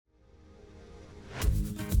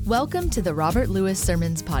Welcome to the Robert Lewis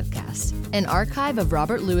Sermons Podcast, an archive of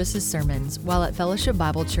Robert Lewis's sermons while at Fellowship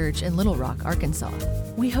Bible Church in Little Rock, Arkansas.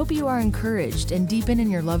 We hope you are encouraged and deepen in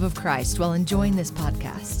your love of Christ while enjoying this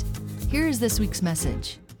podcast. Here is this week's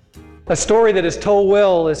message. A story that is told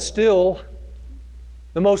well is still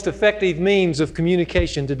the most effective means of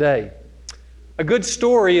communication today. A good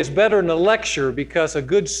story is better than a lecture because a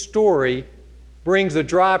good story brings the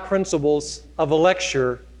dry principles of a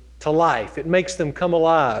lecture to life. It makes them come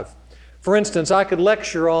alive. For instance, I could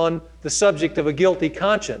lecture on the subject of a guilty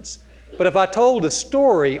conscience, but if I told a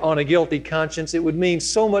story on a guilty conscience, it would mean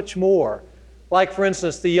so much more. Like, for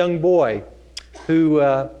instance, the young boy who,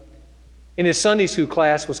 in his Sunday school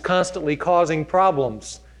class, was constantly causing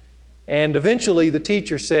problems. And eventually the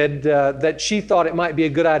teacher said that she thought it might be a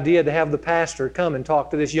good idea to have the pastor come and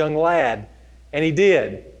talk to this young lad. And he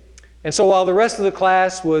did. And so while the rest of the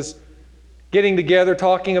class was getting together,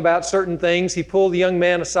 talking about certain things, he pulled the young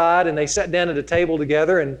man aside and they sat down at a table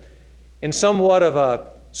together, and in somewhat of a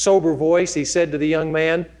sober voice, he said to the young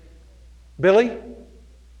man, "Billy,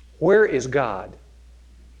 where is God?"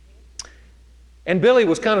 And Billy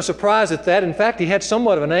was kind of surprised at that. In fact, he had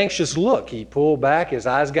somewhat of an anxious look. He pulled back, his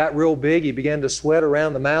eyes got real big, he began to sweat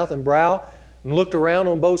around the mouth and brow, and looked around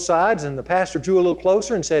on both sides, and the pastor drew a little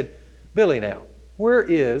closer and said, "Billy now, where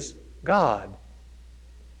is God?"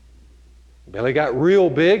 Billy got real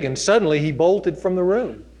big, and suddenly he bolted from the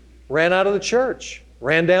room, ran out of the church,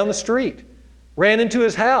 ran down the street, ran into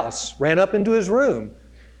his house, ran up into his room,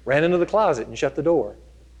 ran into the closet and shut the door.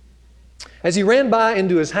 As he ran by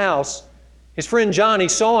into his house, his friend Johnny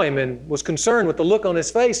saw him and was concerned with the look on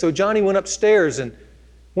his face, so Johnny went upstairs and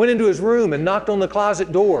went into his room and knocked on the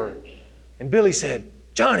closet door. And Billy said,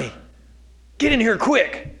 "Johnny, get in here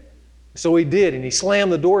quick." So he did, and he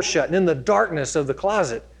slammed the door shut, and in the darkness of the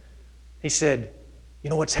closet, he said,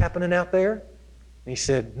 "You know what's happening out there?" And he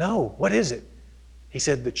said, "No, what is it?" He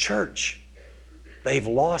said, "The church, they've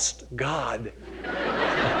lost God.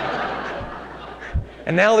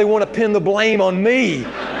 And now they want to pin the blame on me."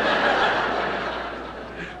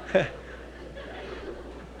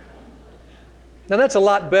 Now that's a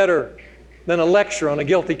lot better than a lecture on a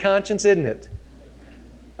guilty conscience, isn't it?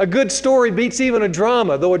 A good story beats even a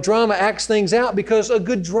drama, though a drama acts things out, because a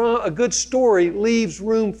good story leaves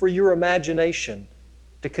room for your imagination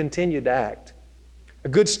to continue to act. A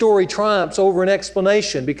good story triumphs over an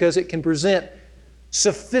explanation because it can present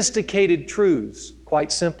sophisticated truths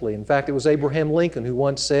quite simply. In fact, it was Abraham Lincoln who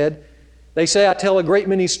once said, "They say I tell a great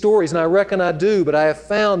many stories, and I reckon I do, but I have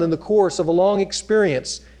found in the course of a long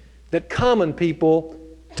experience that common people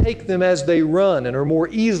take them as they run and are more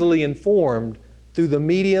easily informed through the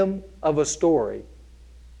medium of a story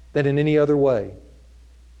than in any other way."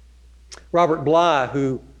 Robert Bly,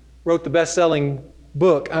 who wrote the best-selling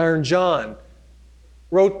book Iron John,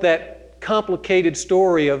 wrote that complicated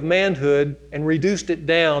story of manhood and reduced it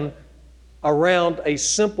down around a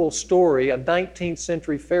simple story, a 19th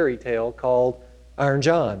century fairy tale called Iron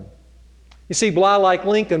John. You see, Bly, like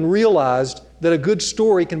Lincoln, realized that a good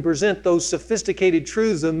story can present those sophisticated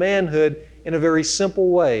truths of manhood in a very simple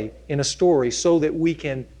way in a story so that we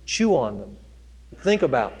can chew on them, think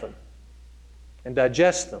about them, and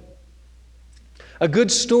digest them. A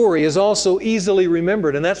good story is also easily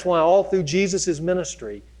remembered, and that's why all through Jesus'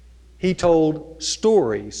 ministry, He told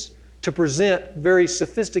stories to present very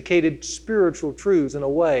sophisticated spiritual truths in a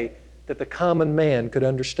way that the common man could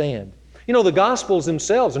understand. You know, the Gospels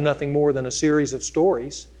themselves are nothing more than a series of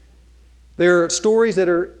stories. They're stories that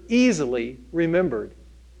are easily remembered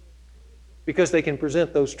because they can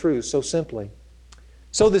present those truths so simply.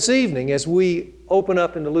 So this evening, as we open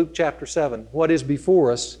up into Luke chapter 7, what is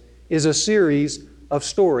before us is a series of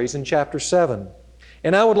stories in chapter 7.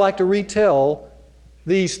 And I would like to retell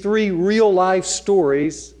these three real-life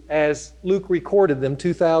stories as Luke recorded them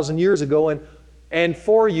 2,000 years ago, and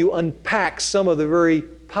for you unpack some of the very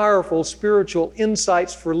powerful spiritual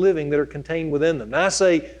insights for living that are contained within them. Now I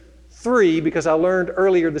say three because I learned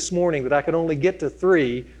earlier this morning that I could only get to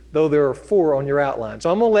three, though there are four on your outline. So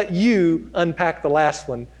I'm going to let you unpack the last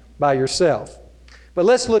one by yourself. But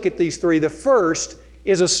let's look at these three. The first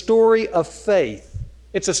is a story of faith.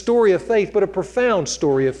 It's a story of faith, but a profound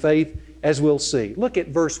story of faith, as we'll see. Look at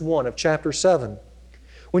verse 1 of chapter 7.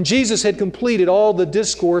 When Jesus had completed all the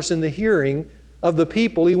discourse in the hearing of the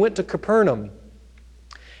people, He went to Capernaum.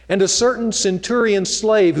 And a certain centurion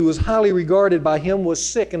slave who was highly regarded by him was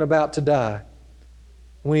sick and about to die.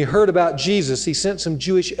 When he heard about Jesus, he sent some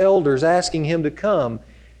Jewish elders asking him to come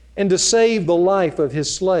and to save the life of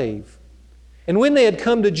his slave. And when they had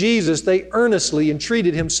come to Jesus, they earnestly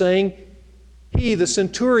entreated him, saying, "He, the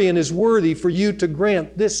centurion, is worthy for you to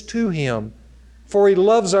grant this to him, for He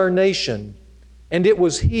loves our nation, and it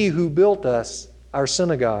was He who built us our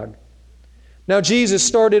synagogue." Now Jesus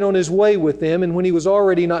started on His way with them, and when He was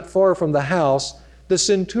already not far from the house, the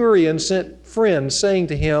centurion sent friends, saying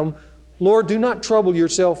to Him, "Lord, do not trouble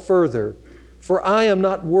Yourself further, for I am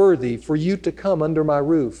not worthy for You to come under my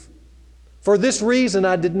roof. For this reason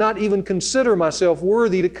I did not even consider myself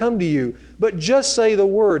worthy to come to You, but just say the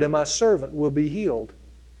word, and my servant will be healed.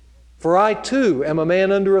 For I too am a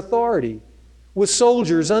man under authority, with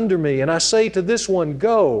soldiers under me, and I say to this one,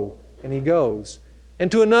 'Go,' and he goes, and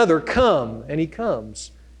to another, 'Come,' and he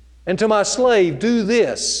comes, and to my slave, 'Do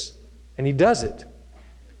this,' and he does it."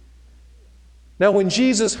 Now when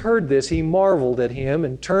Jesus heard this, He marveled at him,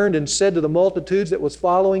 and turned and said to the multitudes that was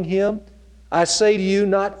following Him, "I say to you,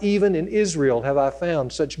 not even in Israel have I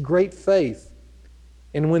found such great faith."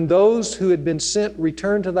 And when those who had been sent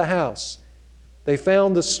returned to the house, they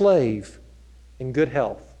found the slave in good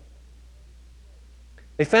health.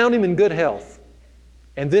 They found him in good health.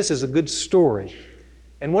 And this is a good story.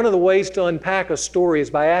 And one of the ways to unpack a story is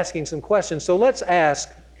by asking some questions. So let's ask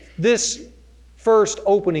this first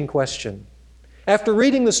opening question. After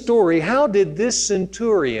reading the story, how did this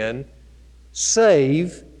centurion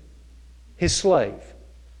save his slave?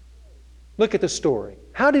 Look at the story.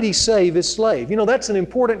 How did he save his slave? You know, that's an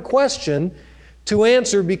important question to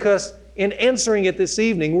answer, because in answering it this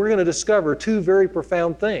evening, we're going to discover two very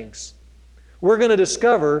profound things. We're going to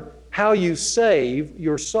discover how you save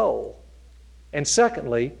your soul. And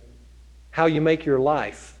secondly, how you make your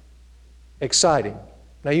life exciting.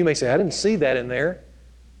 Now you may say, "I didn't see that in there,"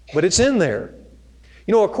 but it's in there.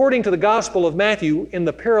 You know, according to the Gospel of Matthew, in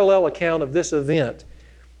the parallel account of this event,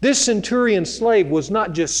 this centurion slave was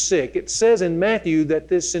not just sick. It says in Matthew that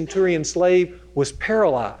this centurion slave was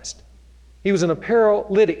paralyzed. He was in a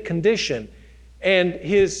paralytic condition, and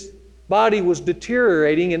his body was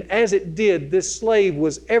deteriorating, and as it did, this slave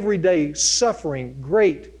was every day suffering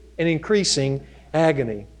great and increasing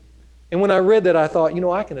agony. And when I read that, I thought, you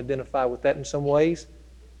know, I can identify with that in some ways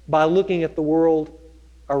by looking at the world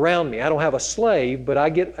around me. I don't have a slave, but I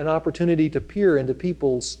get an opportunity to peer into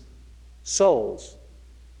people's souls.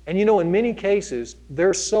 And you know, in many cases,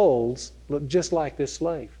 their souls look just like this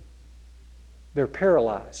slave. They're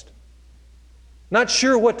paralyzed. Not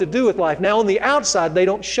sure what to do with life. Now, on the outside, they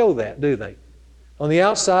don't show that, do they? On the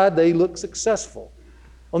outside, they look successful.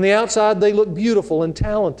 On the outside, they look beautiful and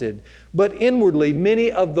talented. But inwardly,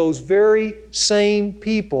 many of those very same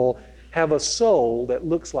people have a soul that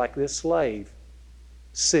looks like this slave.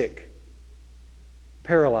 Sick,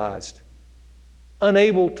 paralyzed,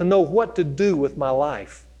 unable to know what to do with my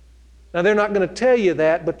life. Now, they're not going to tell you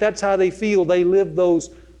that, but that's how they feel. They live those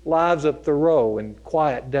lives of Thoreau in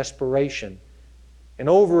quiet desperation. And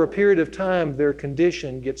over a period of time, their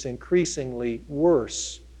condition gets increasingly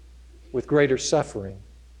worse with greater suffering.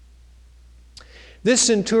 This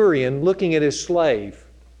centurion, looking at his slave,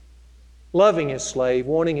 loving his slave,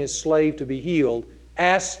 wanting his slave to be healed,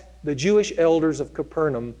 asked the Jewish elders of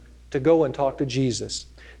Capernaum to go and talk to Jesus.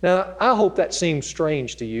 Now, I hope that seems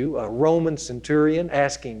strange to you, a Roman centurion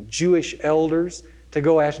asking Jewish elders to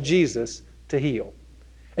go ask Jesus to heal.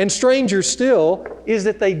 And stranger still is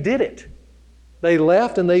that they did it. They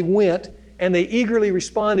left and they went, and they eagerly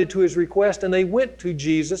responded to his request, and they went to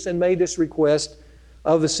Jesus and made this request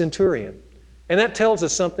of the centurion. And that tells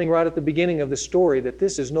us something right at the beginning of the story, that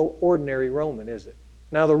this is no ordinary Roman, is it?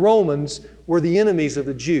 Now, the Romans were the enemies of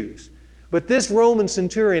the Jews. But this Roman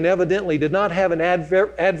centurion evidently did not have an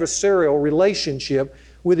adversarial relationship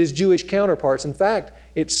with his Jewish counterparts. In fact,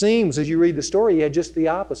 it seems as you read the story, he had just the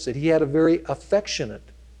opposite. He had a very affectionate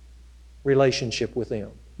relationship with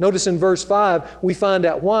them. Notice in verse 5, we find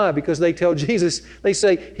out why, because they tell Jesus, they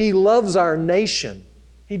say, He loves our nation.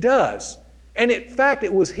 He does. And in fact,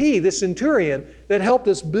 it was He, the centurion, that helped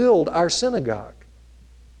us build our synagogue.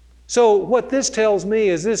 So what this tells me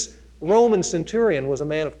is this Roman centurion was a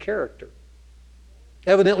man of character.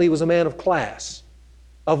 Evidently, he was a man of class,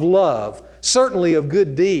 of love, certainly of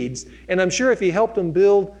good deeds. And I'm sure if he helped them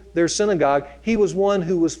build their synagogue, he was one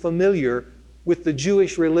who was familiar with the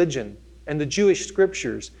Jewish religion and the Jewish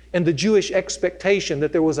scriptures and the Jewish expectation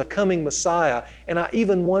that there was a coming Messiah. And I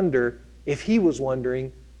even wonder if he was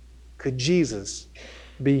wondering, could Jesus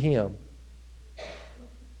be him?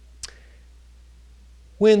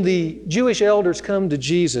 When the Jewish elders come to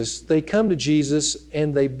Jesus, they come to Jesus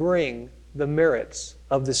and they bring the merits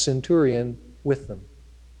of the centurion with them,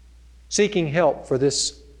 seeking help for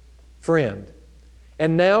this friend.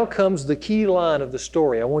 And now comes the key line of the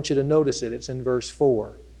story. I want you to notice it. It's in verse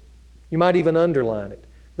 4. You might even underline it.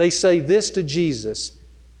 They say this to Jesus.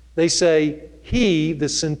 They say, He, the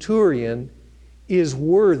centurion, is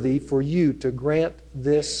worthy for you to grant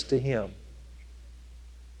this to him.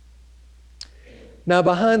 Now,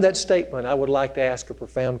 behind that statement, I would like to ask a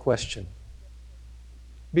profound question,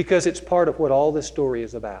 because it's part of what all this story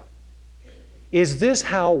is about. Is this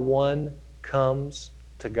how one comes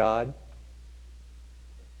to God?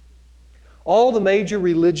 All the major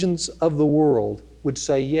religions of the world would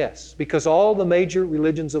say yes, because all the major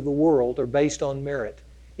religions of the world are based on merit.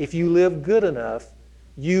 If you live good enough,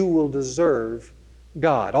 you will deserve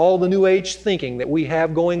God. All the New Age thinking that we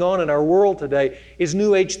have going on in our world today is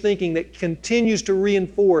New Age thinking that continues to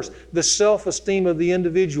reinforce the self-esteem of the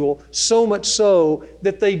individual, so much so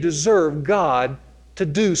that they deserve God to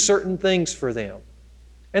do certain things for them.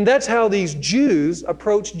 And that's how these Jews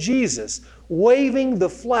approached Jesus, waving the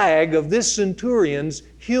flag of this centurion's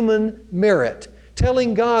human merit,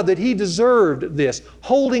 telling God that he deserved this,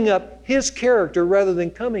 holding up his character rather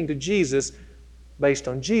than coming to Jesus based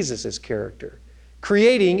on Jesus' character,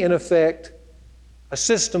 creating, in effect, a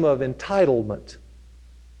system of entitlement.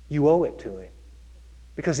 You owe it to him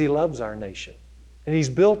because he loves our nation and he's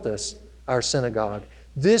built us our synagogue.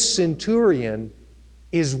 This centurion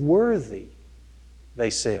is worthy,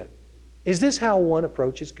 they said. Is this how one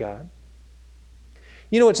approaches God?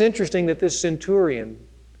 You know, it's interesting that this centurion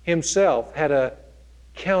himself had a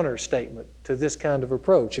counter statement to this kind of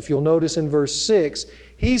approach. If you'll notice in verse 6,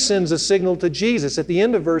 he sends a signal to Jesus. At the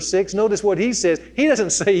end of verse 6, notice what he says. He doesn't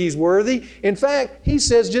say he's worthy. In fact, he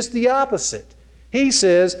says just the opposite. He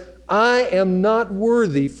says, I am not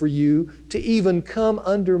worthy for you to even come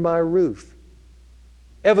under my roof.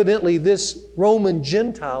 Evidently, this Roman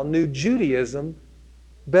Gentile knew Judaism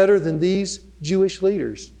better than these Jewish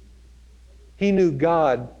leaders. He knew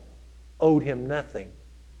God owed him nothing.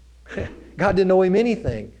 God didn't owe him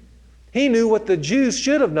anything. He knew what the Jews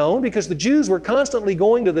should have known, because the Jews were constantly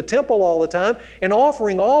going to the temple all the time and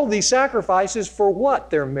offering all these sacrifices for what?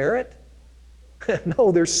 Their merit?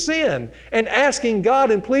 No, their sin. And asking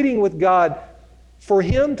God and pleading with God for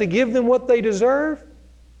him to give them what they deserve?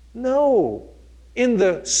 No. In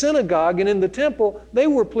the synagogue and in the temple, they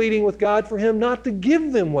were pleading with God for him not to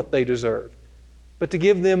give them what they deserved, but to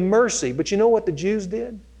give them mercy. But you know what the Jews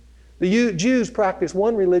did? The Jews practiced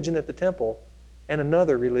one religion at the temple and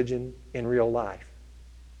another religion in real life.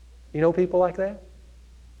 You know people like that?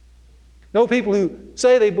 Know people who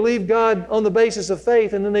say they believe God on the basis of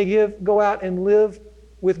faith, and then they go out and live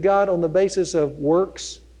with God on the basis of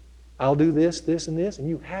works. I'll do this, this, and this, and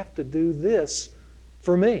you have to do this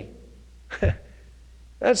for me.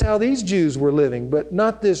 That's how these Jews were living, but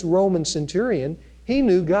not this Roman centurion. He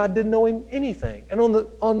knew God didn't owe him anything. And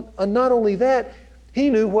not only that, he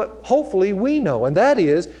knew what hopefully we know, and that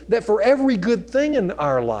is that for every good thing in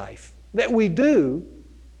our life that we do,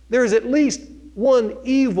 there is at least one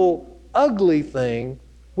evil, ugly thing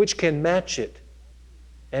which can match it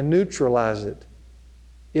and neutralize it,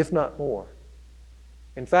 if not more.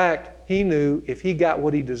 In fact, he knew if he got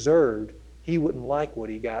what he deserved, he wouldn't like what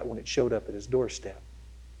he got when it showed up at his doorstep.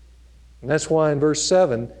 And that's why in verse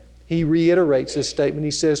 7, he reiterates this statement.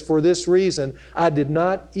 He says, for this reason, I did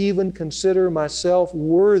not even consider myself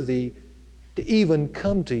worthy to even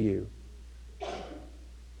come to you.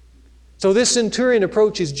 So this centurion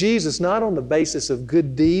approaches Jesus not on the basis of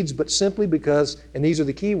good deeds, but simply because, and these are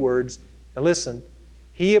the key words, and listen,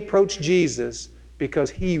 he approached Jesus because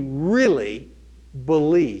he really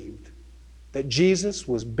believed that Jesus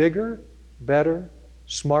was bigger, better,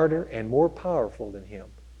 smarter, and more powerful than him,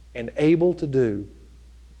 and able to do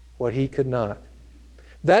what he could not.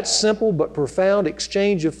 That simple but profound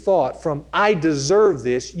exchange of thought from I deserve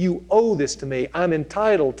this, you owe this to me, I'm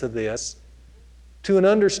entitled to this, to an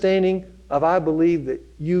understanding of I believe that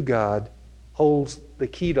you, God, holds the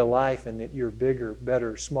key to life and that you're bigger,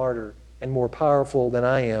 better, smarter, and more powerful than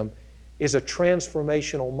I am, is a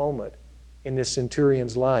transformational moment in this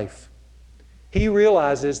centurion's life. He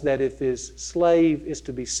realizes that if his slave is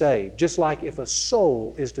to be saved, just like if a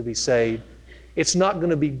soul is to be saved, it's not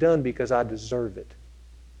going to be done because I deserve it.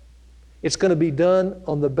 It's going to be done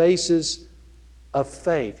on the basis of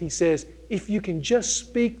faith. He says, if you can just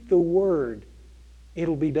speak the word,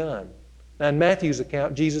 it'll be done. Now in Matthew's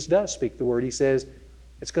account, Jesus does speak the word. He says,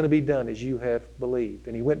 it's going to be done as you have believed.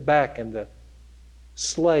 And he went back and the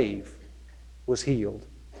slave was healed.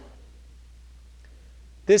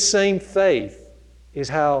 This same faith is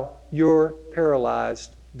how your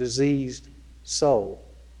paralyzed, diseased soul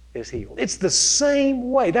is healed. It's the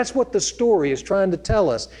same way. That's what the story is trying to tell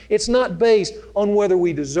us. It's not based on whether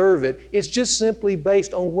we deserve it. It's just simply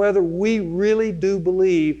based on whether we really do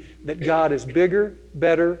believe that God is bigger,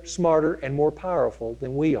 better, smarter, and more powerful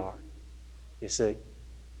than we are. You see?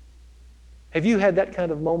 Have you had that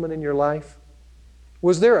kind of moment in your life?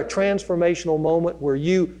 Was there a transformational moment where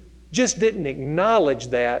you just didn't acknowledge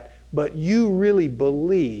that, but you really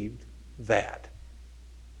believed that?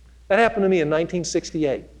 That happened to me in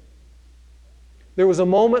 1968. There was a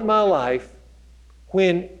moment in my life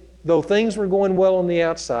when, though things were going well on the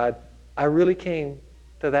outside, I really came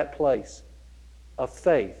to that place of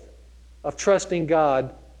faith, of trusting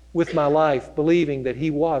God with my life, believing that He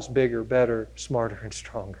was bigger, better, smarter, and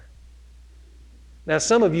stronger. Now,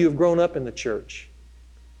 some of you have grown up in the church,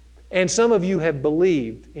 and some of you have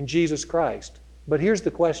believed in Jesus Christ. But here's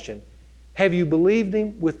the question. Have you believed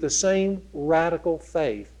Him with the same radical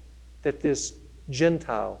faith that this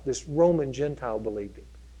Gentile, this Roman Gentile believed Him?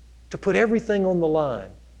 To put everything on the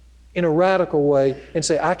line in a radical way and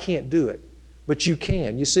say, I can't do it, but you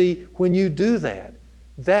can. You see, when you do that,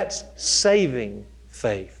 that's saving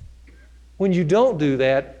faith. When you don't do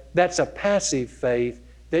that, that's a passive faith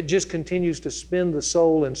that just continues to spin the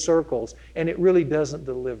soul in circles, and it really doesn't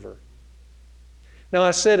deliver. Now,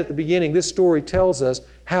 I said at the beginning, this story tells us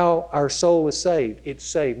how our soul is saved. It's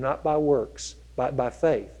saved not by works, but by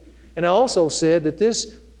faith. And I also said that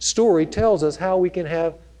this story tells us how we can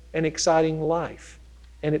have an exciting life.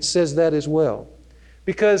 And it says that as well.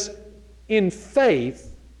 Because in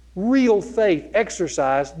faith, real faith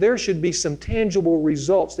exercise, there should be some tangible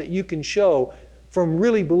results that you can show from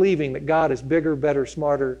really believing that God is bigger, better,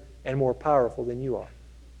 smarter, and more powerful than you are.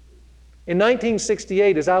 In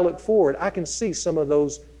 1968, as I look forward, I can see some of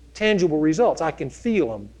those tangible results. I can feel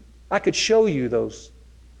them. I could show you those.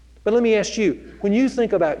 But let me ask you, when you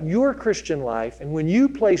think about your Christian life and when you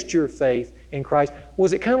placed your faith in Christ,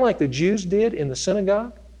 was it kind of like the Jews did in the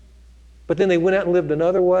synagogue? But then they went out and lived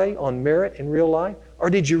another way on merit in real life? Or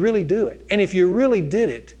did you really do it? And if you really did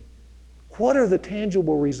it, what are the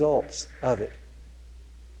tangible results of it?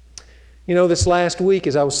 You know, this last week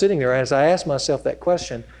as I was sitting there, as I asked myself that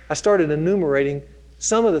question, I started enumerating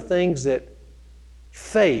some of the things that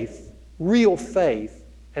faith, real faith,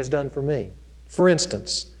 has done for me. For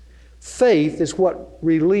instance, faith is what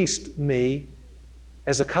released me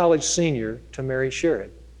as a college senior to marry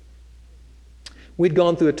Sharon. We'd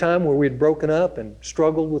gone through a time where we'd broken up and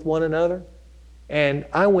struggled with one another, and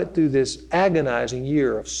I went through this agonizing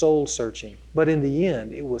year of soul searching. But in the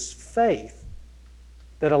end, it was faith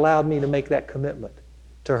that allowed me to make that commitment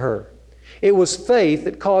to her. It was faith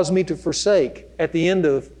that caused me to forsake, at the end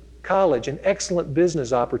of college, an excellent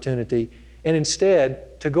business opportunity, and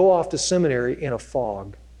instead to go off to seminary in a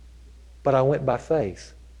fog. But I went by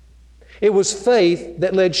faith. It was faith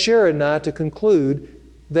that led Sharon and I to conclude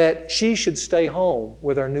that she should stay home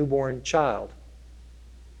with our newborn child,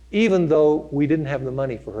 even though we didn't have the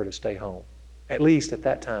money for her to stay home. At least at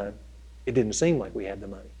that time, it didn't seem like we had the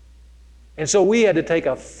money. And so we had to take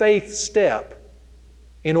a faith step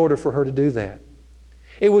in order for her to do that.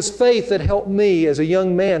 It was faith that helped me as a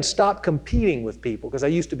young man stop competing with people, because I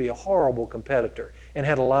used to be a horrible competitor and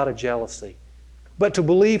had a lot of jealousy. But to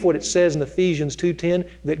believe what it says in Ephesians 2:10,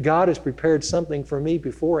 that God has prepared something for me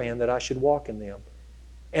beforehand that I should walk in them.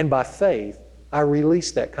 And by faith, I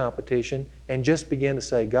released that competition and just began to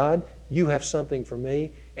say, God, you have something for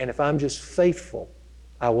me, and if I'm just faithful,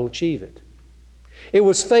 I will achieve it. It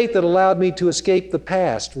was faith that allowed me to escape the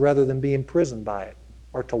past rather than be imprisoned by it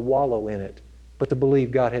or to wallow in it, but to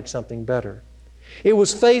believe God had something better. It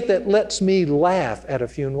was faith that lets me laugh at a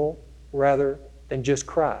funeral rather than just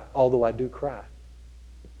cry, although I do cry.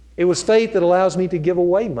 It was faith that allows me to give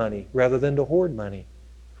away money rather than to hoard money.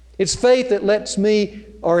 It's faith that lets me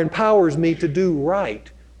or empowers me to do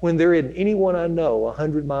right when there isn't anyone I know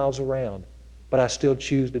 100 miles around, but I still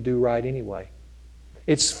choose to do right anyway.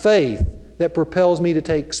 It's faith that propels me to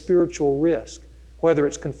take spiritual risk, whether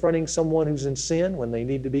it's confronting someone who's in sin when they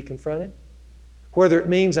need to be confronted, whether it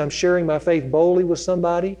means I'm sharing my faith boldly with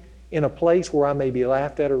somebody in a place where I may be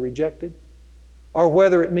laughed at or rejected, or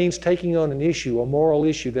whether it means taking on an issue, a moral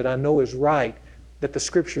issue that I know is right, that the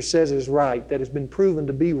Scripture says is right, that has been proven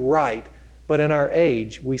to be right, but in our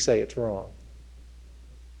age we say it's wrong.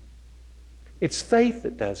 It's faith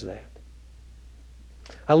that does that.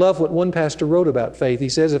 I love what one pastor wrote about faith. He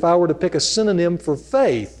says, if I were to pick a synonym for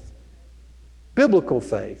faith, biblical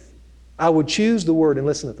faith, I would choose the word, and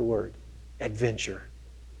listen to the word, adventure.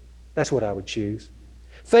 That's what I would choose.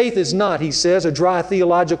 Faith is not, he says, a dry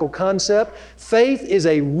theological concept. Faith is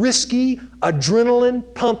a risky,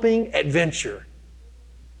 adrenaline-pumping adventure.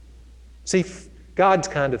 See, God's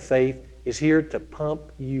kind of faith is here to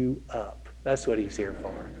pump you up. That's what He's here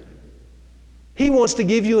for. He wants to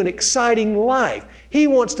give you an exciting life. He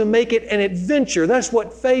wants to make it an adventure. That's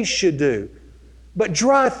what faith should do. But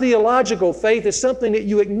dry theological faith is something that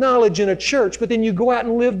you acknowledge in a church, but then you go out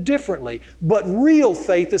and live differently. But real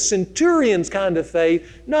faith, the centurion's kind of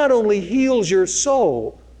faith, not only heals your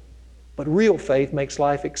soul, but real faith makes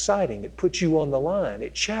life exciting. It puts you on the line.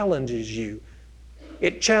 It challenges you.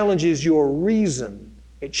 It challenges your reason.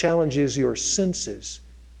 It challenges your senses.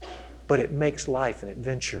 But it makes life an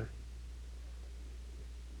adventure.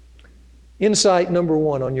 Insight number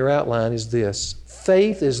 1 on your outline is this.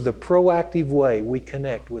 Faith is the proactive way we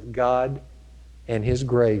connect with God and His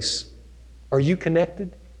grace. Are you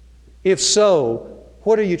connected? If so,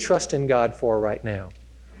 what are you trusting God for right now?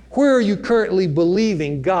 Where are you currently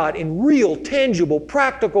believing God in real, tangible,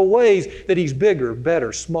 practical ways that He's bigger,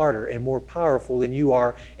 better, smarter, and more powerful than you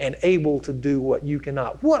are and able to do what you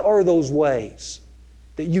cannot? What are those ways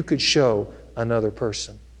that you could show another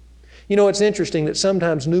person? You know, it's interesting that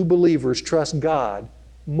sometimes new believers trust God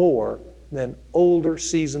more than older,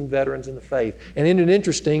 seasoned veterans in the faith. And isn't it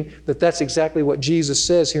interesting that that's exactly what Jesus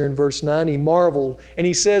says here in verse 9? He marveled, and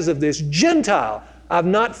He says of this Gentile, I've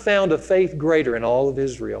not found a faith greater in all of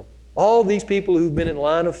Israel. All these people who've been in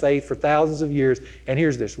line of faith for thousands of years, and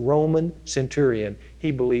here's this Roman centurion.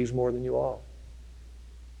 He believes more than you all.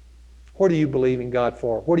 What are you believing God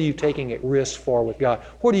for? What are you taking at risk for with God?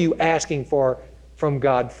 What are you asking for from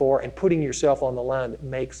God for and putting yourself on the line that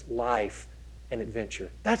makes life an adventure?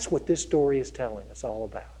 That's what this story is telling us all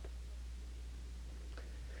about.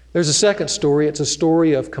 There's a second story. It's a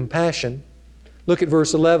story of compassion. Look at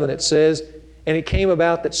verse 11. It says, and it came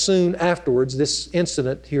about that soon afterwards, this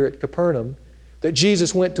incident here at Capernaum, that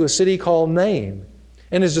Jesus went to a city called Nain,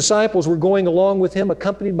 and His disciples were going along with Him,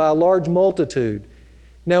 accompanied by a large multitude.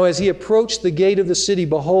 Now as He approached the gate of the city,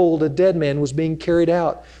 behold, a dead man was being carried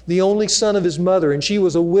out, the only son of his mother, and she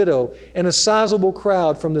was a widow, and a sizable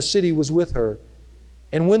crowd from the city was with her.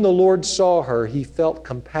 And when the Lord saw her, He felt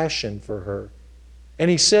compassion for her.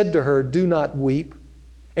 And He said to her, do not weep.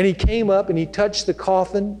 And He came up and He touched the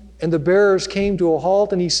coffin, and the bearers came to a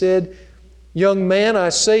halt, and He said, young man, I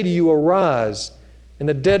say to you, arise. And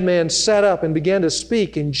the dead man sat up and began to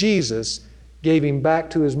speak, and Jesus gave him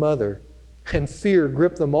back to his mother. And fear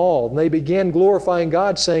gripped them all. And they began glorifying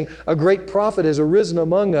God, saying, a great prophet has arisen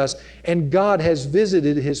among us, and God has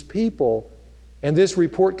visited His people. And this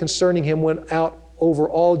report concerning Him went out over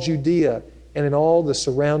all Judea and in all the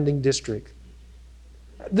surrounding district.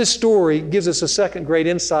 This story gives us a second great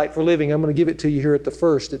insight for living. I'm going to give it to you here at the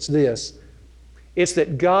first. It's this. It's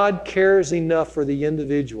that God cares enough for the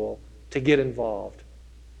individual to get involved.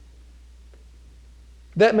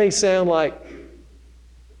 That may sound like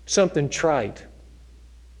something trite,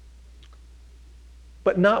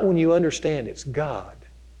 but not when you understand it's God.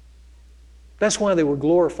 That's why they were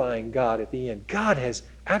glorifying God at the end. God has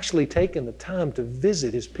actually taken the time to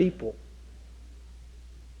visit His people.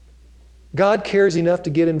 God cares enough to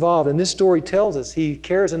get involved, and this story tells us He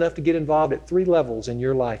cares enough to get involved at 3 levels in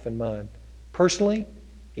your life and mine. Personally,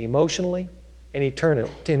 emotionally, and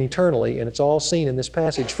eternally, and it's all seen in this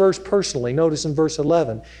passage. First, personally, notice in verse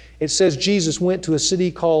 11, it says Jesus went to a city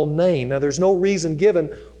called Nain. Now, there's no reason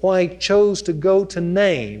given why He chose to go to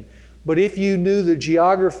Nain, but if you knew the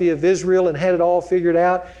geography of Israel and had it all figured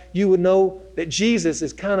out, you would know that Jesus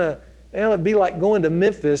is kind of, it'd be like going to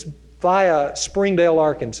Memphis via Springdale,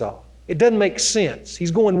 Arkansas. It doesn't make sense.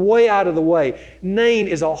 He's going way out of the way. Nain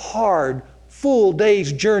is a hard, full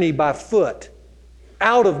day's journey by foot,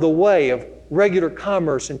 out of the way of regular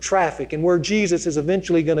commerce and traffic and where Jesus is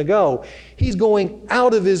eventually going to go. He's going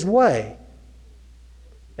out of His way.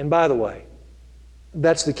 And by the way,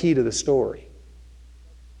 that's the key to the story.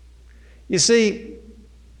 You see,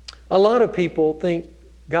 a lot of people think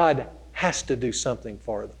God has to do something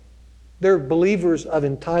for them. They're believers of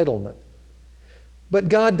entitlement. But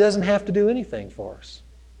God doesn't have to do anything for us.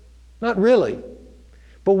 Not really.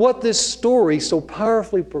 But what this story so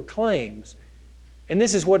powerfully proclaims, and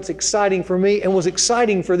this is what's exciting for me and was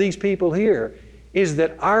exciting for these people here, is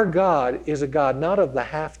that our God is a God not of the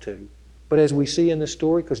have to, but as we see in this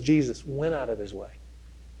story, because Jesus went out of His way.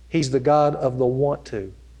 He's the God of the want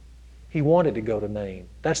to. He wanted to go to Nain.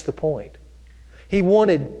 That's the point. He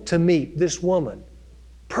wanted to meet this woman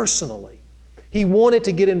personally. He wanted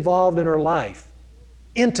to get involved in her life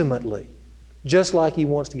intimately, just like He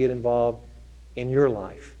wants to get involved in your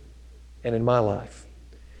life and in my life.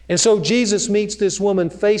 And so Jesus meets this woman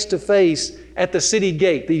face to face at the city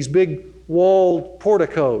gate, these big walled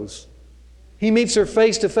porticos. He meets her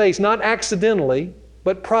face to face, not accidentally,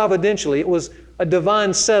 but providentially. It was a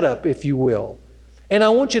divine setup, if you will. And I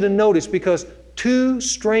want you to notice, because 2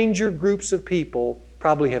 stranger groups of people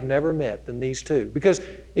probably have never met than these two. Because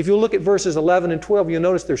if you look at verses 11 and 12, you'll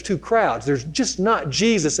notice there's two crowds. There's just not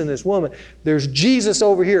Jesus and this woman. There's Jesus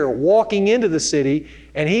over here walking into the city,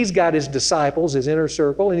 and He's got His disciples, His inner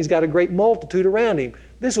circle, and He's got a great multitude around Him.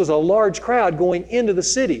 This was a large crowd going into the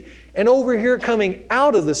city. And over here coming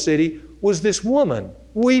out of the city was this woman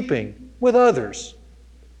weeping with others.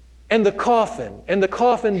 And the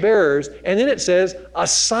coffin bearers, and then it says a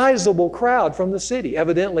sizable crowd from the city.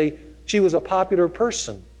 Evidently, she was a popular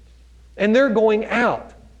person. And they're going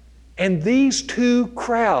out. And these two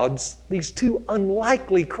crowds, these two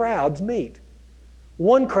unlikely crowds meet.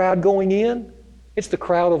 One crowd going in, it's the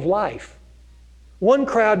crowd of life. One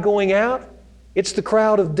crowd going out, it's the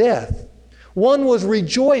crowd of death. One was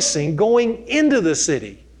rejoicing going into the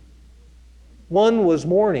city. One was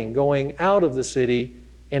mourning going out of the city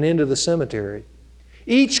and into the cemetery.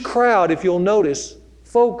 Each crowd, if you'll notice,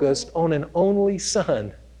 focused on an only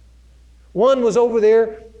son. One was over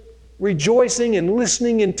there rejoicing and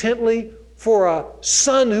listening intently for a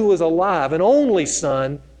son who was alive, an only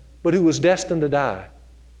son, but who was destined to die.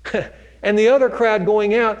 And the other crowd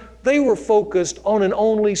going out, they were focused on an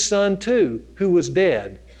only son too, who was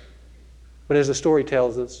dead, but as the story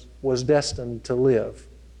tells us, was destined to live.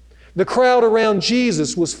 The crowd around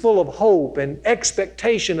Jesus was full of hope and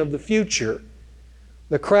expectation of the future.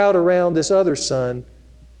 The crowd around this other son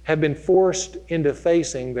had been forced into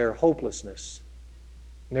facing their hopelessness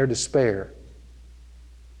and their despair.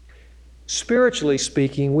 Spiritually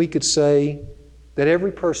speaking, we could say that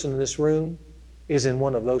every person in this room is in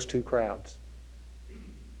one of those two crowds.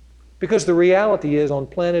 Because the reality is, on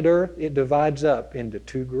planet Earth, it divides up into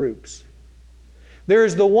two groups.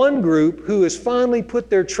 There's the one group who has finally put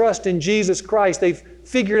their trust in Jesus Christ. They've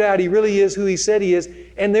figured out He really is who He said He is,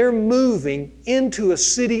 and they're moving into a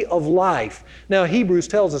city of life. Now, Hebrews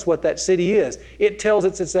tells us what that city is. It tells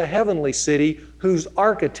us it's a heavenly city whose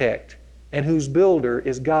architect and whose builder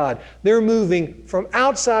is God. They're moving from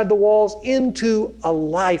outside the walls into a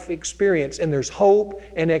life experience, and there's hope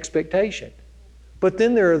and expectation. But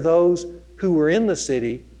then there are those who were in the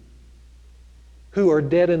city who are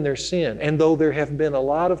dead in their sin. And though there have been a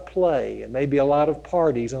lot of play and maybe a lot of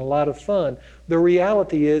parties and a lot of fun, the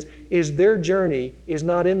reality is their journey is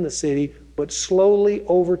not in the city, but slowly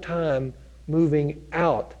over time moving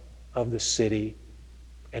out of the city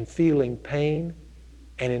and feeling pain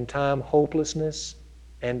and in time hopelessness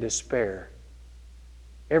and despair.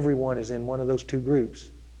 Everyone is in one of those two groups.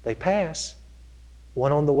 They pass,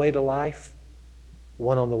 one on the way to life,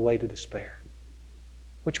 one on the way to despair.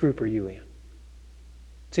 Which group are you in?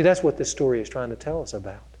 See, that's what this story is trying to tell us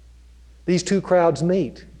about. These two crowds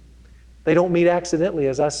meet. They don't meet accidentally,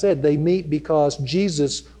 as I said. They meet because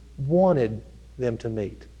Jesus wanted them to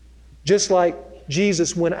meet. Just like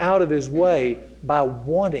Jesus went out of His way by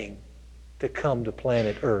wanting to come to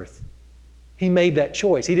planet Earth. He made that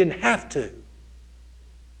choice. He didn't have to.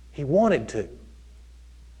 He wanted to.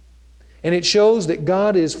 And it shows that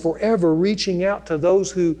God is forever reaching out to those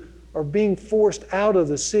who are being forced out of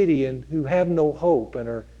the city and who have no hope and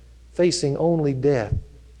are facing only death.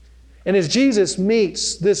 And as Jesus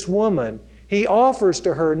meets this woman, He offers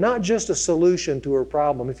to her not just a solution to her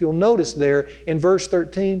problem. If you'll notice there in verse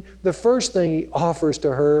 13, the first thing He offers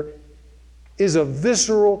to her is a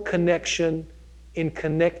visceral connection in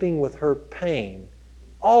connecting with her pain.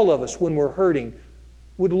 All of us, when we're hurting,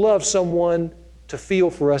 would love someone to feel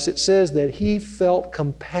for us. It says that He felt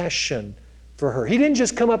compassion for her. He didn't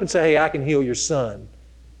just come up and say, "Hey, I can heal your son."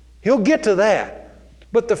 He'll get to that.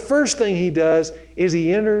 But the first thing He does is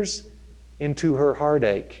He enters into her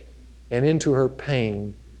heartache and into her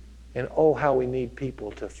pain. And oh, how we need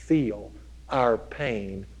people to feel our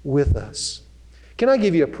pain with us. Can I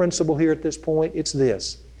give you a principle here at this point? It's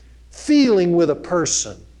this. Feeling with a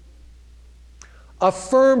person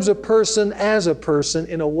affirms a person as a person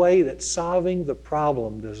in a way that solving the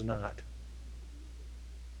problem does not.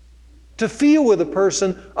 To feel with a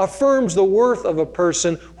person affirms the worth of a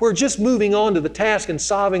person, where just moving on to the task and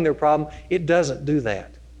solving their problem, it doesn't do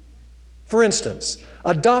that. For instance,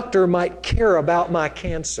 a doctor might care about my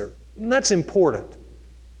cancer, and that's important.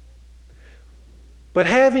 But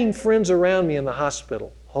having friends around me in the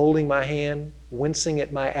hospital, holding my hand, wincing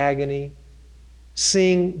at my agony,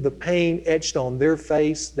 seeing the pain etched on their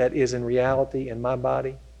face that is in reality in my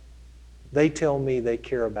body, they tell me they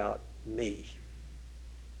care about me.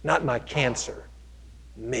 Not my cancer,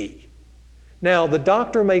 me. Now, the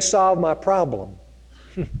doctor may solve my problem,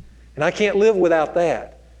 and I can't live without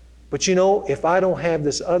that. But you know, if I don't have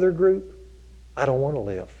this other group, I don't want to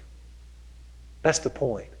live. That's the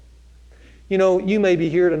point. You know, you may be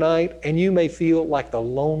here tonight, and you may feel like the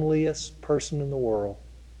loneliest person in the world.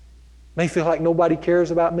 May feel like nobody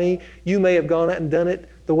cares about me. You may have gone out and done it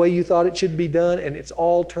the way you thought it should be done, and it's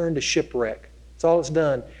all turned to shipwreck. That's all it's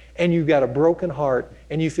done. And you've got a broken heart,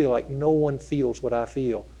 and you feel like no one feels what I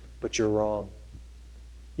feel, but you're wrong.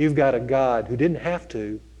 You've got a God who didn't have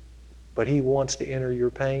to, but He wants to enter your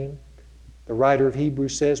pain. The writer of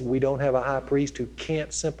Hebrews says we don't have a high priest who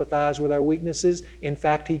can't sympathize with our weaknesses. In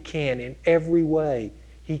fact, He can in every way.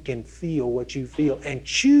 He can feel what you feel and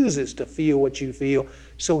chooses to feel what you feel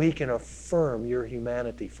so He can affirm your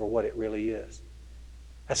humanity for what it really is.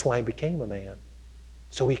 That's why He became a man,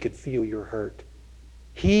 so He could feel your hurt.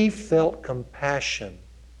 He felt compassion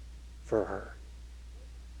for her.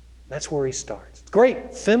 That's where He starts. It's a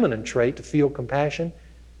great feminine trait to feel compassion,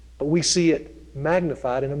 but we see it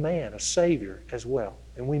magnified in a man, a Savior as well.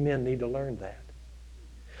 And we men need to learn that.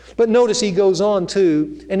 But notice He goes on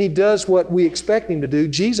too, and He does what we expect Him to do.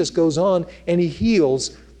 Jesus goes on and He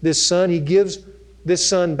heals this son. He gives this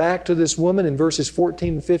son back to this woman in verses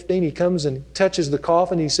 14 and 15. He comes and touches the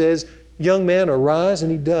coffin. He says, "Young man, arise,"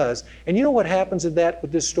 and he does. And you know what happens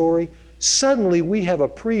with this story? Suddenly we have a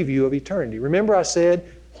preview of eternity. Remember I said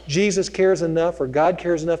Jesus cares enough, or God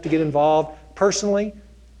cares enough to get involved personally,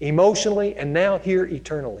 emotionally, and now here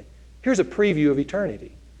eternally. Here's a preview of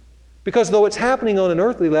eternity. Because though it's happening on an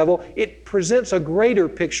earthly level, it presents a greater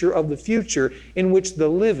picture of the future in which the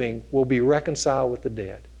living will be reconciled with the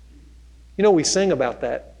dead. You know, we sing about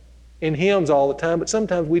that in hymns all the time, but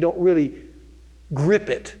sometimes we don't really grip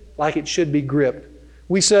it like it should be gripped.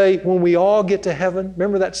 We say, when we all get to heaven,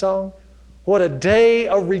 remember that song? What a day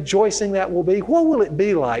of rejoicing that will be. What will it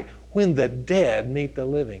be like when the dead meet the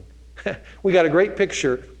living? We got a great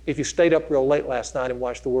picture if you stayed up real late last night and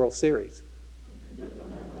watched the World Series.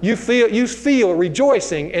 You feel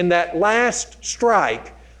rejoicing in that last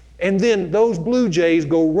strike, and then those Blue Jays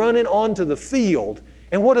go running onto the field.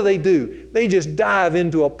 And what do? They just dive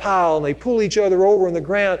into a pile and they pull each other over on the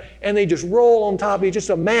ground and they just roll on top of each, just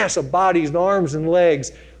a mass of bodies and arms and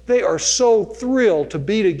legs. They are so thrilled to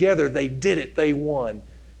be together. They did it. They won.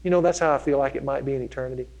 You know, that's how I feel like it might be in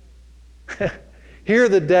eternity. Here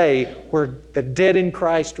the day where the dead in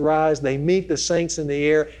Christ rise, they meet the saints in the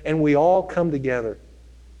air, and we all come together.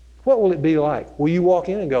 What will it be like? Will you walk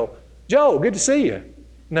in and go, "Joe, good to see you"?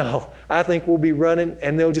 No, I think we'll be running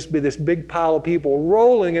and there'll just be this big pile of people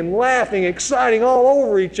rolling and laughing, exciting all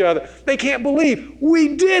over each other. They can't believe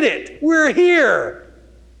we did it. We're here.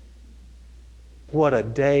 What a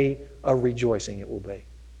day of rejoicing it will be.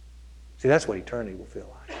 See, that's what eternity will feel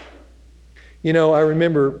like. You know, I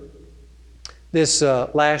remember this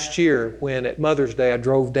last year when at Mother's Day I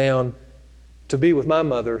drove down to be with my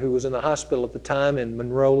mother, who was in the hospital at the time in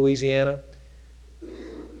Monroe, Louisiana.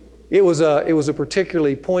 It was a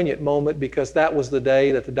particularly poignant moment because that was the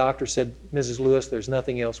day that the doctor said, "Mrs. Lewis, there's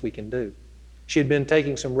nothing else we can do." She had been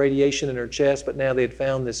taking some radiation in her chest, but now they had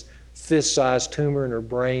found this fist-sized tumor in her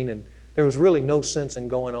brain, and there was really no sense in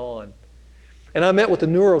going on. And I met with the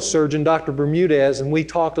neurosurgeon, Dr. Bermudez, and we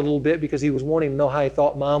talked a little bit because he was wanting to know how he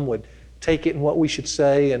thought Mom would take it and what we should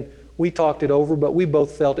say, and we talked it over, but we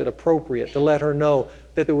both felt it appropriate to let her know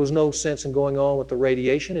that there was no sense in going on with the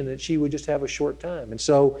radiation and that she would just have a short time. And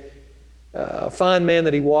so, a fine man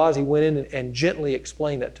that he was, he went in and gently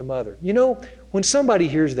explained that to Mother. You know, when somebody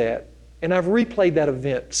hears that, and I've replayed that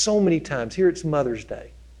event so many times, here it's Mother's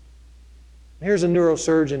Day. Here's a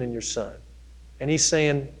neurosurgeon and your son, and he's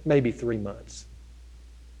saying maybe 3 months.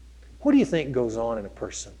 What do you think goes on in a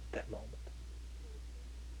person at that moment?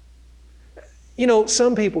 You know,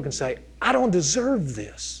 some people can say, "I don't deserve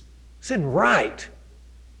this. This isn't right.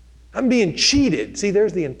 I'm being cheated." See,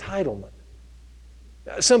 there's the entitlement.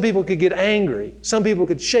 Some people could get angry. Some people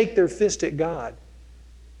could shake their fist at God.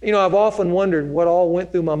 You know, I've often wondered what all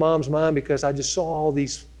went through my mom's mind because I just saw all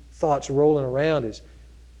these thoughts rolling around as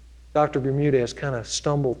Dr. Bermudez kind of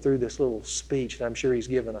stumbled through this little speech that I'm sure he's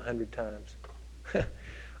given 100 times.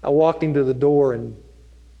 I walked into the door and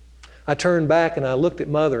I turned back and I looked at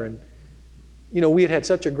Mother, and you know, we had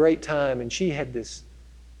such a great time, and she had this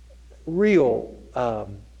real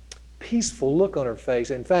peaceful look on her face.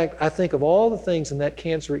 In fact, I think of all the things in that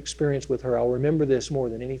cancer experience with her, I'll remember this more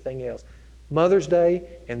than anything else. Mother's Day,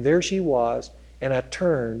 and there she was, and I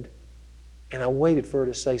turned and I waited for her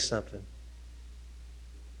to say something.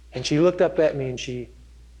 And she looked up at me and she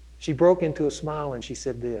broke into a smile and she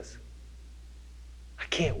said this, "I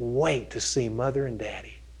can't wait to see Mother and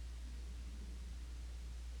Daddy."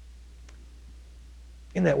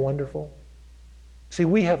 Isn't that wonderful? See,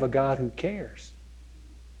 we have a God who cares.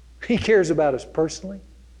 He cares about us personally.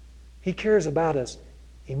 He cares about us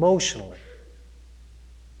emotionally.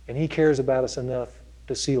 And He cares about us enough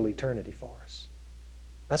to seal eternity for us.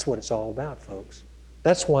 That's what it's all about, folks.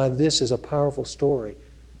 That's why this is a powerful story.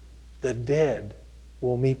 The dead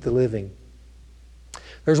will meet the living.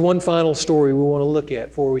 There's one final story we want to look at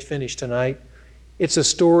before we finish tonight. It's a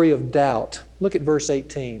story of doubt. Look at verse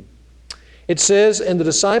 18. It says, "And the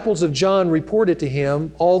disciples of John reported to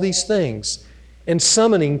him all these things. And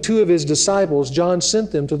summoning 2 of his disciples, John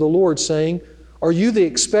sent them to the Lord, saying, 'Are you the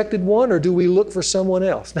expected one, or do we look for someone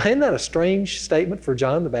else?'" Now, isn't that a strange statement for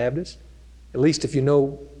John the Baptist? At least if you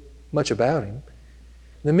know much about him.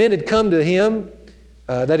 The men had come to him,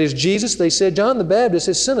 that is Jesus. They said, "John the Baptist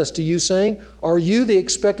has sent us to you, saying, 'Are you the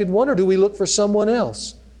expected one, or do we look for someone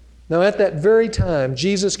else?'" Now at that very time,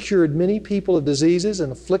 Jesus cured many people of diseases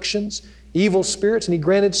and afflictions, evil spirits, and He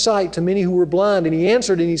granted sight to many who were blind. And He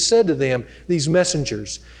answered and He said to them, these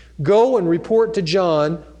messengers, "Go and report to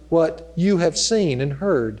John what you have seen and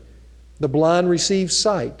heard. The blind receive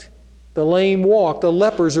sight, the lame walk, the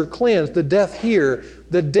lepers are cleansed, the deaf hear,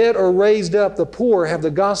 the dead are raised up, the poor have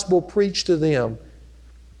the gospel preached to them.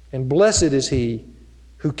 And blessed is he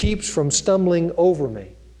who keeps from stumbling over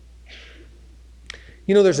me."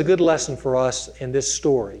 You know, there's a good lesson for us in this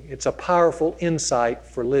story. It's a powerful insight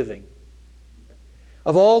for living.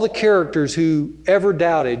 Of all the characters who ever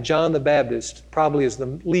doubted, John the Baptist probably is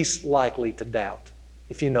the least likely to doubt,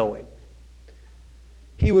 if you know him.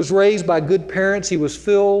 He was raised by good parents. He was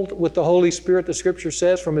filled with the Holy Spirit, the Scripture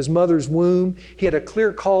says, from his mother's womb. He had a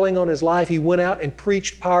clear calling on his life. He went out and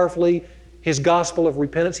preached powerfully his gospel of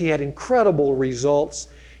repentance. He had incredible results.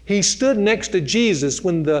 He stood next to Jesus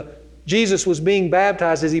when Jesus was being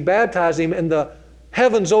baptized. As He baptized Him, and the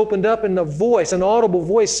heavens opened up, and an audible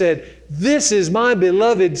voice said, "This is my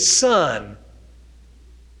beloved Son."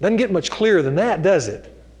 Doesn't get much clearer than that, does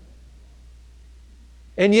it?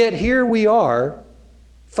 And yet here we are,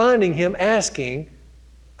 finding Him asking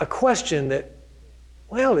a question that,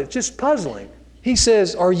 well, it's just puzzling. He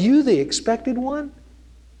says, "Are you the expected one?"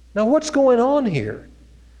 Now, what's going on here?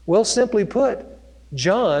 Well, simply put,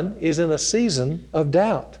 John is in a season of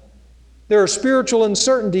doubt. There are spiritual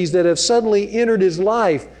uncertainties that have suddenly entered his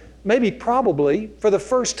life, maybe probably for the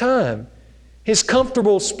first time. His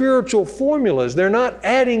comfortable spiritual formulas, they're not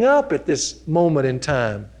adding up at this moment in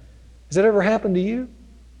time. Has that ever happened to you?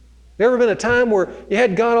 There ever been a time where you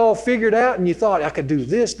had God all figured out and you thought, "I could do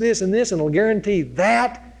this, this, and this, and it'll guarantee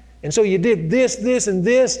that"? And so you did this, this, and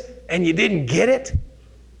this, and you didn't get it?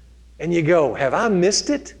 And you go, "Have I missed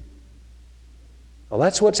it?" Well,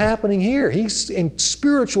 that's what's happening here. He's in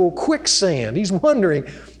spiritual quicksand. He's wondering,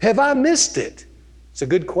 have I missed it? It's a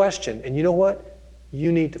good question. And you know what?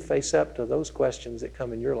 You need to face up to those questions that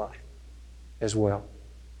come in your life as well.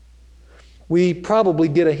 We probably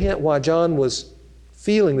get a hint why John was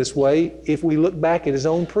feeling this way if we look back at his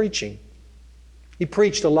own preaching. He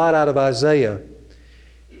preached a lot out of Isaiah.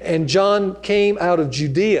 And John came out of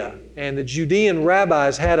Judea, and the Judean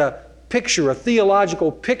rabbis had a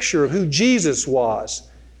theological picture of who Jesus was,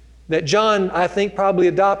 that John, I think, probably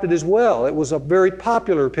adopted as well. It was a very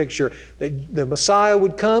popular picture that the Messiah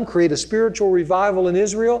would come, create a spiritual revival in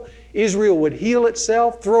Israel. Israel would heal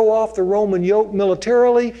itself, throw off the Roman yoke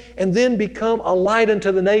militarily, and then become a light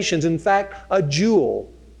unto the nations. In fact, a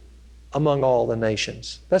jewel among all the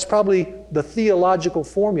nations. That's probably the theological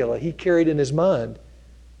formula he carried in his mind.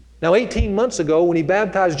 Now, 18 months ago, when he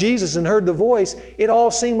baptized Jesus and heard the voice, it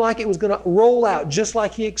all seemed like it was going to roll out just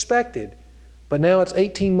like he expected. But now it's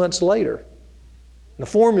 18 months later. The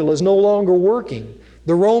formula is no longer working.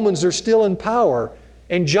 The Romans are still in power.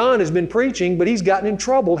 And John has been preaching, but he's gotten in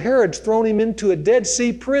trouble. Herod's thrown him into a Dead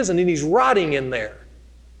Sea prison, and he's rotting in there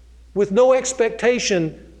with no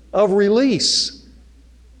expectation of release.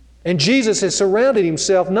 And Jesus has surrounded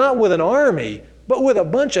himself not with an army, but with a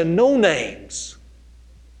bunch of no-names.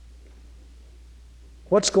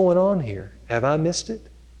 What's going on here? Have I missed it?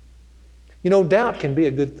 You know, doubt can be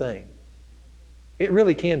a good thing. It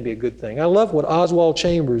really can be a good thing. I love what Oswald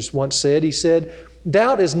Chambers once said. He said,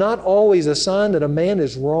 "Doubt is not always a sign that a man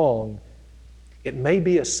is wrong. It may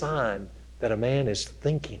be a sign that a man is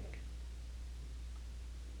thinking."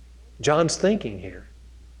 John's thinking here.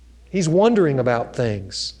 He's wondering about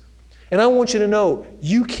things. And I want you to know,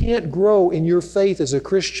 you can't grow in your faith as a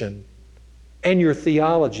Christian and your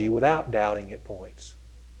theology without doubting at points.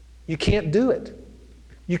 You can't do it.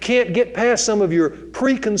 You can't get past some of your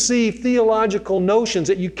preconceived theological notions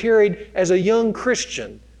that you carried as a young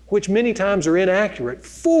Christian, which many times are inaccurate,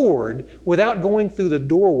 forward without going through the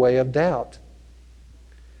doorway of doubt.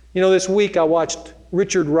 You know, this week I watched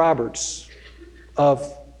Richard Roberts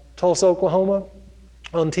of Tulsa, Oklahoma,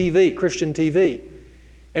 on TV, Christian TV.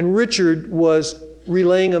 And Richard was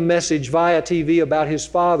relaying a message via TV about his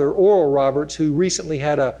father, Oral Roberts, who recently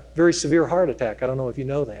had a very severe heart attack. I don't know if you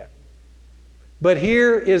know that. But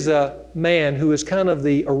here is a man who is kind of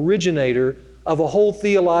the originator of a whole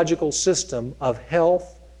theological system of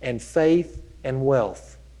health and faith and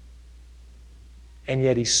wealth. And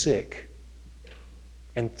yet he's sick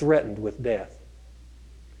and threatened with death.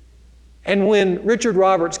 And when Richard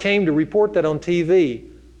Roberts came to report that on TV,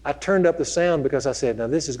 I turned up the sound because I said, now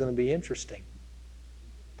this is going to be interesting.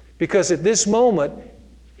 Because at this moment,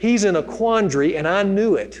 he's in a quandary, and I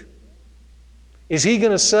knew it. Is he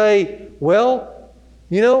going to say, well,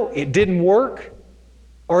 you know, it didn't work?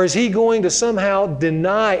 Or is he going to somehow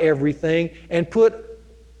deny everything and put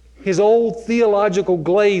his old theological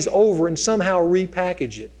glaze over and somehow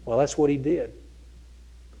repackage it? Well, that's what he did.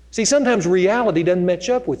 See, sometimes reality doesn't match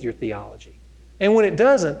up with your theology. And when it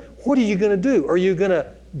doesn't, what are you going to do? Are you going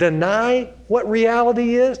to deny what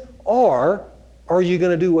reality is? Or are you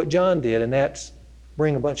going to do what John did, and that's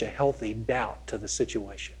bring a bunch of healthy doubt to the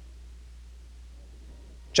situation?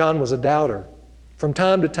 John was a doubter. From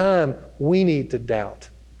time to time, we need to doubt.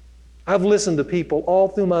 I've listened to people all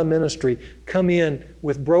through my ministry come in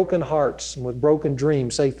with broken hearts and with broken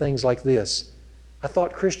dreams say things like this: I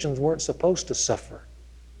thought Christians weren't supposed to suffer.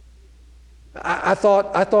 I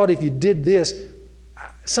thought if you did this,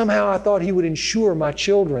 somehow I thought He would ensure my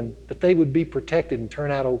children that they would be protected and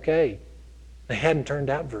turn out okay. They hadn't turned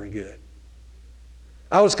out very good.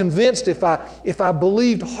 I was convinced if I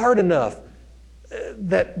believed hard enough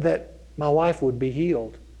that my wife would be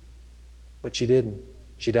healed. But she didn't.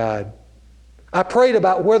 She died. I prayed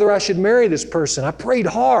about whether I should marry this person. I prayed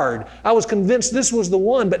hard. I was convinced this was the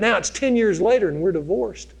one, but now it's 10 years later and we're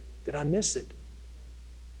divorced. Did I miss it?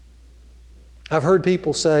 I've heard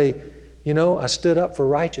people say, you know, I stood up for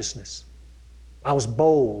righteousness. I was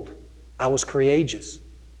bold. I was courageous.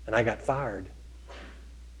 And I got fired.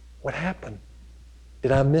 What happened?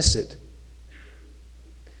 Did I miss it?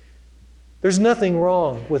 There's nothing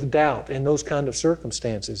wrong with doubt in those kind of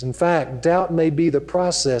circumstances. In fact, doubt may be the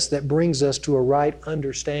process that brings us to a right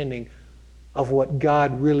understanding of what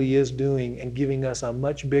God really is doing and giving us a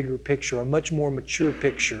much bigger picture, a much more mature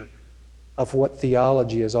picture of what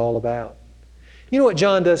theology is all about. You know what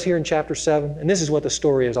John does here in chapter 7? And this is what the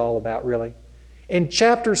story is all about, really. In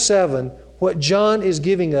chapter 7, what John is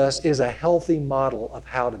giving us is a healthy model of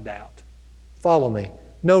how to doubt. Follow me.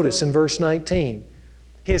 Notice in verse 19,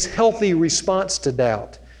 his healthy response to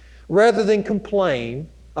doubt. Rather than complain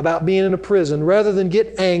about being in a prison, rather than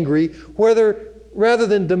get angry, rather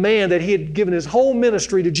than demand that he had given his whole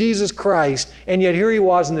ministry to Jesus Christ, and yet here he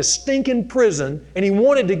was in this stinking prison, and he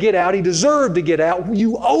wanted to get out, he deserved to get out,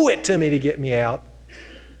 you owe it to me to get me out.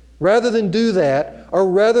 Rather than do that, or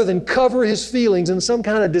rather than cover his feelings in some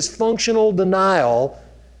kind of dysfunctional denial,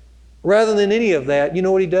 rather than any of that, you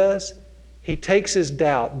know what he does? He takes his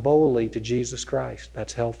doubt boldly to Jesus Christ.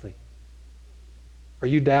 That's healthy. Are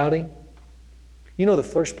you doubting? You know the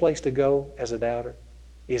first place to go as a doubter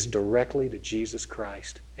is directly to Jesus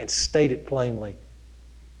Christ and state it plainly.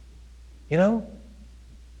 You know,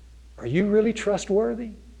 are you really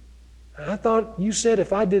trustworthy? I thought you said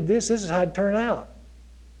if I did this is how it'd turn out.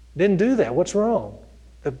 Didn't do that. What's wrong?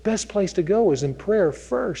 The best place to go is in prayer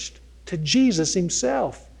first to Jesus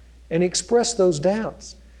Himself and express those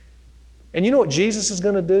doubts. And you know what Jesus is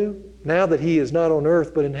going to do now that He is not on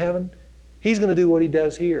earth but in heaven? He's going to do what He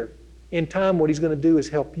does here. In time, what He's going to do is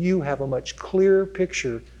help you have a much clearer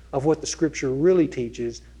picture of what the Scripture really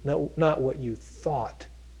teaches, not what you thought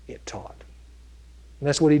it taught. And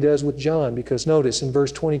that's what He does with John, because notice in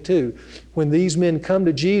verse 22, when these men come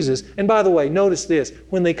to Jesus, and by the way, notice this,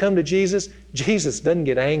 when they come to Jesus, Jesus doesn't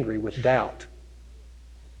get angry with doubt.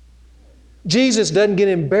 Jesus doesn't get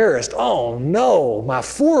embarrassed. Oh no, my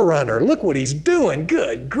forerunner, look what he's doing.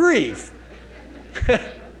 Good grief.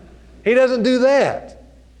 He doesn't do that.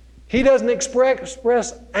 He doesn't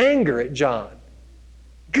express anger at John.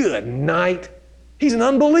 Good night. He's an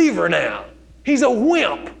unbeliever now. He's a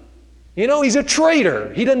wimp. You know, he's a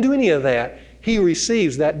traitor. He doesn't do any of that. He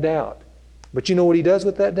receives that doubt. But you know what he does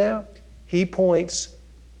with that doubt? He points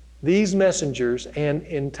these messengers and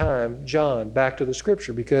in time, John, back to the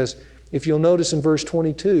Scripture, because if you'll notice in verse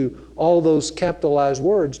 22, all those capitalized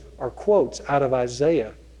words are quotes out of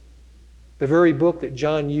Isaiah, the very book that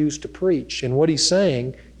John used to preach. And what he's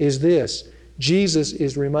saying is this. Jesus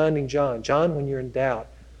is reminding John, when you're in doubt,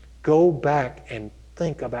 go back and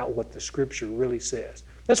think about what the Scripture really says.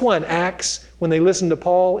 That's why in Acts, when they listened to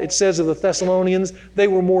Paul, it says of the Thessalonians, they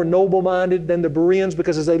were more noble-minded than the Bereans,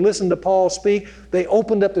 because as they listened to Paul speak, they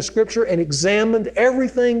opened up the Scripture and examined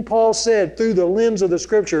everything Paul said through the lens of the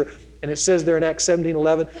Scripture. And it says there in Acts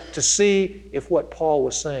 17:11, to see if what Paul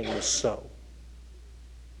was saying was so.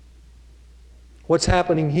 What's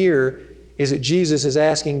happening here Is it Jesus is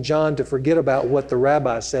asking John to forget about what the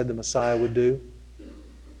rabbis said the Messiah would do?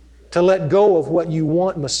 To let go of what you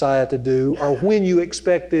want Messiah to do or when you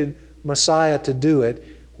expected Messiah to do it?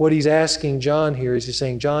 What he's asking John here is he's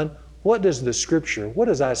saying, John, what does the Scripture, what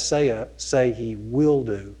does Isaiah say he will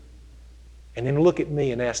do? And then look at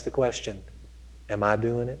me and ask the question, am I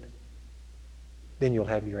doing it? Then you'll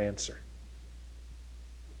have your answer.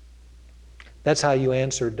 That's how you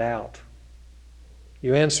answer doubt.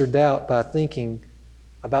 You answer doubt by thinking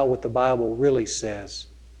about what the Bible really says,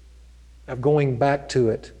 of going back to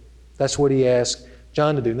it. That's what he asked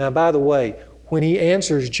John to do. Now, by the way, when he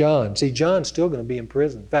answers John, see, John's still going to be in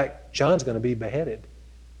prison. In fact, John's going to be beheaded.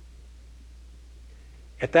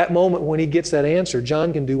 At that moment when he gets that answer,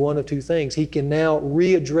 John can do one of two things. He can now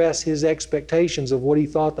readdress his expectations of what he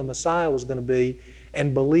thought the Messiah was going to be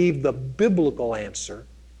and believe the biblical answer,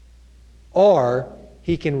 or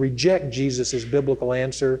he can reject Jesus' biblical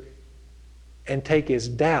answer and take his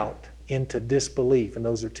doubt into disbelief, and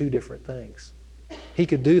those are two different things. He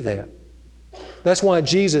could do that. That's why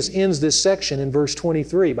Jesus ends this section in verse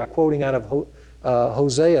 23 by quoting out of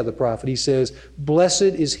Hosea the prophet. He says, "Blessed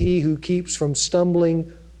is he who keeps from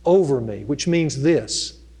stumbling over me," which means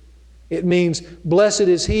this. It means, blessed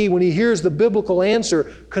is he, when he hears the biblical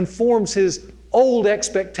answer, conforms his old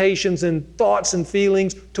expectations and thoughts and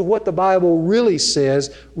feelings to what the Bible really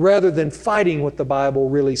says, rather than fighting what the Bible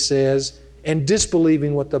really says and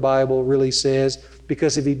disbelieving what the Bible really says.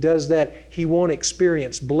 Because if he does that, he won't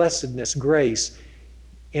experience blessedness, grace.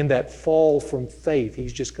 In that fall from faith,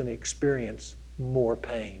 he's just going to experience more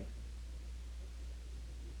pain.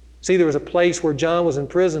 See, there was a place where John was in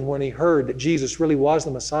prison when he heard that Jesus really was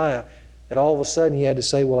the Messiah, that all of a sudden he had to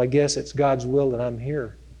say, well, I guess it's God's will that I'm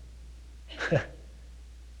here.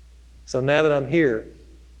 So now that I'm here,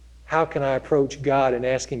 how can I approach God and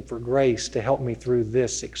ask Him for grace to help me through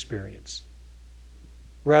this experience?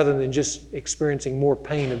 Rather than just experiencing more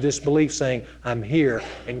pain of disbelief, saying, I'm here,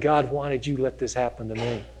 and God, why did you let this happen to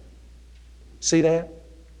me? See that?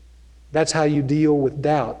 That's how you deal with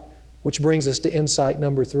doubt, which brings us to insight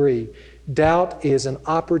number 3. Doubt is an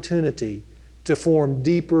opportunity to form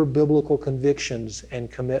deeper biblical convictions and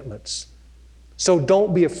commitments. So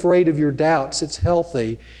don't be afraid of your doubts. It's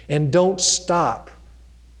healthy. And don't stop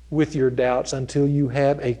with your doubts until you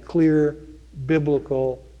have a clear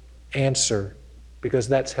biblical answer, because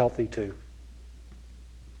that's healthy too.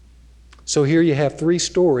 So here you have 3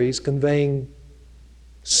 stories conveying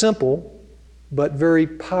simple but very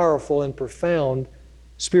powerful and profound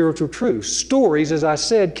spiritual truths. Stories, as I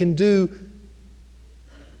said, can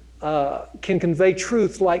convey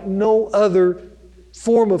truth like no other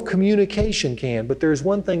form of communication can. But there's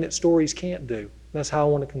one thing that stories can't do. That's how I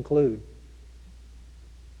want to conclude.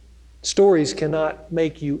 Stories cannot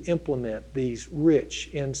make you implement these rich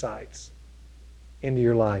insights into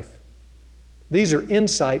your life. These are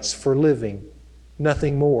insights for living,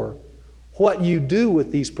 nothing more. What you do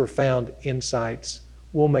with these profound insights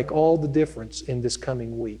will make all the difference in this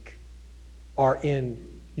coming week, or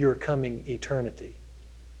in your coming eternity,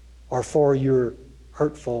 or for your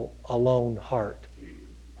hurtful, alone heart.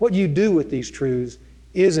 What you do with these truths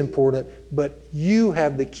is important, but you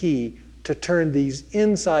have the key to turn these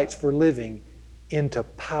insights for living into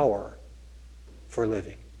power for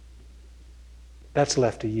living. That's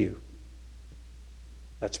left to you.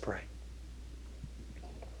 Let's pray.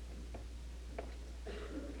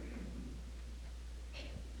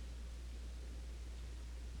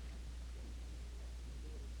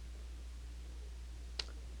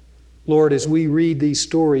 Lord, as we read these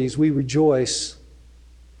stories, we rejoice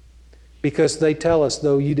because they tell us,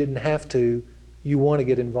 though you didn't have to, you want to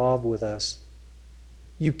get involved with us.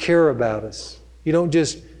 You care about us. You don't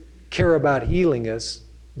just care about healing us,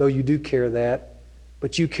 though you do care that,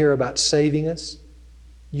 but you care about saving us.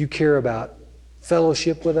 You care about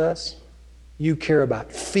fellowship with us. You care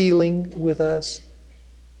about feeling with us.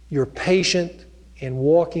 You're patient in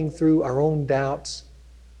walking through our own doubts.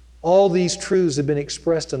 All these truths have been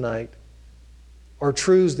expressed tonight are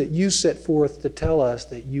truths that you set forth to tell us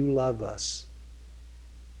that you love us.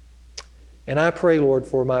 And I pray, Lord,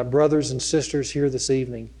 for my brothers and sisters here this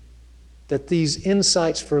evening, that these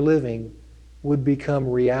insights for living would become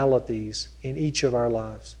realities in each of our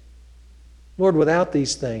lives. Lord, without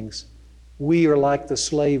these things, we are like the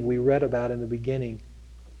slave we read about in the beginning,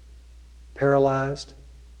 paralyzed,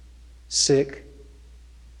 sick,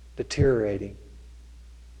 deteriorating.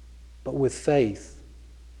 But with faith,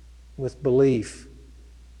 with belief,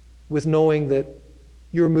 with knowing that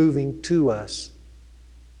you're moving to us,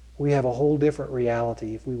 we have a whole different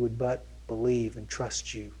reality if we would but believe and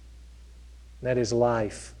trust you. And that is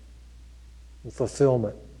life and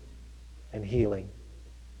fulfillment and healing.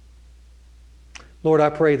 Lord, I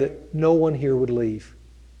pray that no one here would leave,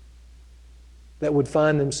 that would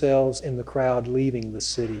find themselves in the crowd leaving the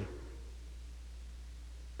city,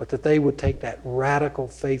 but that they would take that radical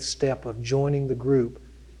faith step of joining the group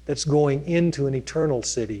that's going into an eternal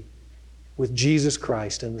city with Jesus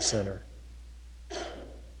Christ in the center.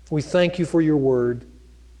 We thank you for your word.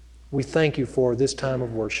 We thank you for this time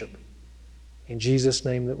of worship. In Jesus'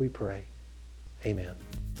 name that we pray. Amen.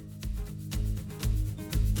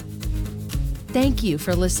 Thank you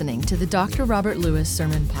for listening to the Dr. Robert Lewis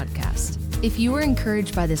Sermon Podcast. If you were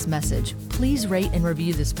encouraged by this message, please rate and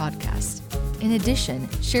review this podcast. In addition,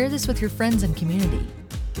 share this with your friends and community.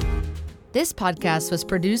 This podcast was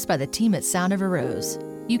produced by the team at Sound of a Rose.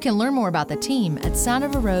 You can learn more about the team at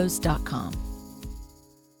soundofarose.com.